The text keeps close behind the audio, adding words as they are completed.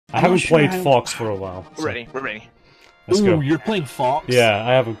I haven't played Fox for a while. So. We're ready. Let's go. You're playing Fox? Yeah,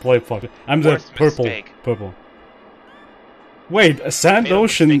 I haven't played Fox. I'm the purple. Wait, a sand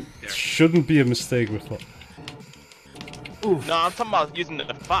ocean shouldn't be a mistake with Fox. Oof. No, I'm talking about using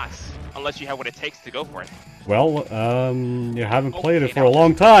the Fox, unless you have what it takes to go for it. Well, you haven't played it for a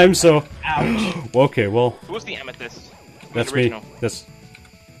long time, so... Ouch. Okay, well... Who's the Amethyst? That's me.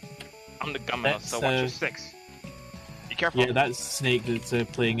 I'm the Gummo, so watch your 6. Be careful. Yeah, that's Snake that's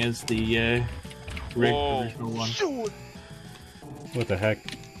playing as the original one. Shoot. What the heck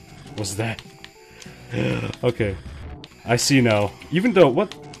was that? Okay, I see now. Even though,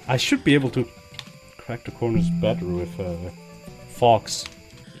 I should be able to crack the corners better with Fox.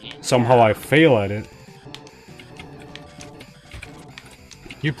 Somehow I fail at it.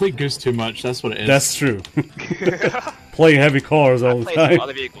 You play Goose too much, that's what it is. That's true. Playing heavy cars all the time. I play some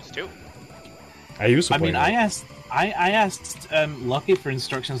other vehicles too. I used to play I asked Lucky for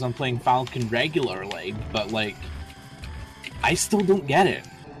instructions on playing Falcon regularly, but like, I still don't get it.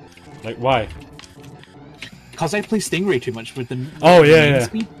 Like, why? Cause I play Stingray too much with the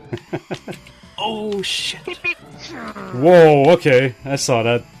speed. Oh shit! Whoa, okay, I saw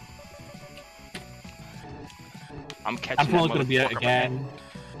that. I'm probably gonna be out again.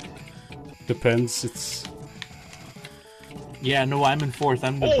 Depends, it's... Yeah, no, I'm in 4th,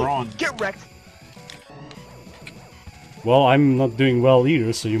 I'm the bronze. Get wrecked! Well, I'm not doing well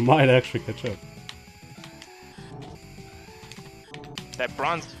either, so you might actually catch up. That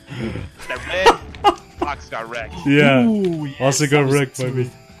bronze... that red Fox got wrecked. Yeah, ooh, yes, also got wrecked by me.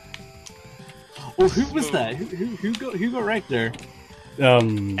 Oh, who was that? Who got wrecked there?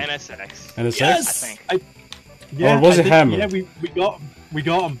 NSX. NSX? Yes! I think. Or was it Hammer? Yeah, we got him. We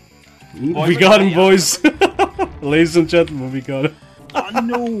got him. We got him, boys! Ladies and gentlemen, we got him. Oh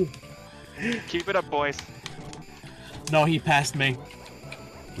no! Keep it up, boys. No, he passed me.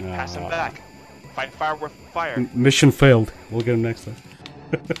 Pass him back. Fight fire with fire. Mission failed. We'll get him next time.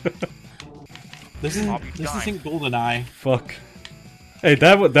 This isn't GoldenEye. Fuck. Hey,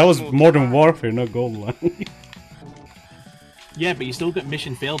 that was Modern Warfare, not GoldenEye. Yeah, but you still got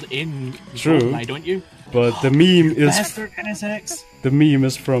mission failed in True. GoldenEye, don't you? But the meme is... Bastard NSX! The meme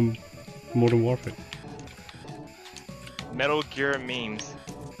is from Modern Warfare. Metal Gear memes.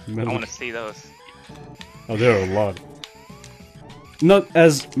 I want to see those. Oh, there are a lot. Not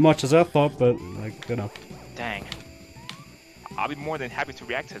as much as I thought, but like enough. Dang. I'll be more than happy to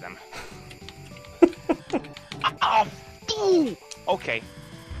react to them. Oh, okay.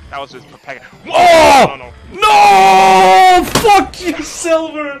 That was just propaganda. Oh! No! Fuck you,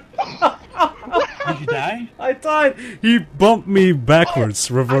 Silver! Did you die? I died! He bumped me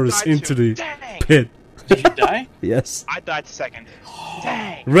backwards, reverse, into the pit. Did you die? Yes. I died second.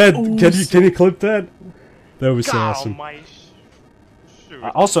 Dang. Red, can you clip that? That was so awesome.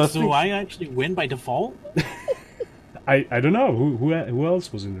 Also, so I actually win by default? I don't know. Who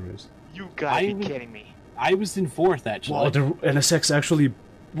else was in the race? You gotta be kidding me. I was in 4th, actually. Wow, the NSX actually...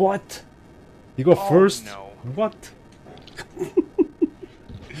 What? You got first? No. What?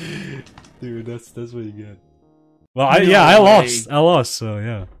 Dude, that's what you get. Well, I lost, so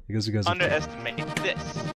yeah. I guess you guys underestimate this.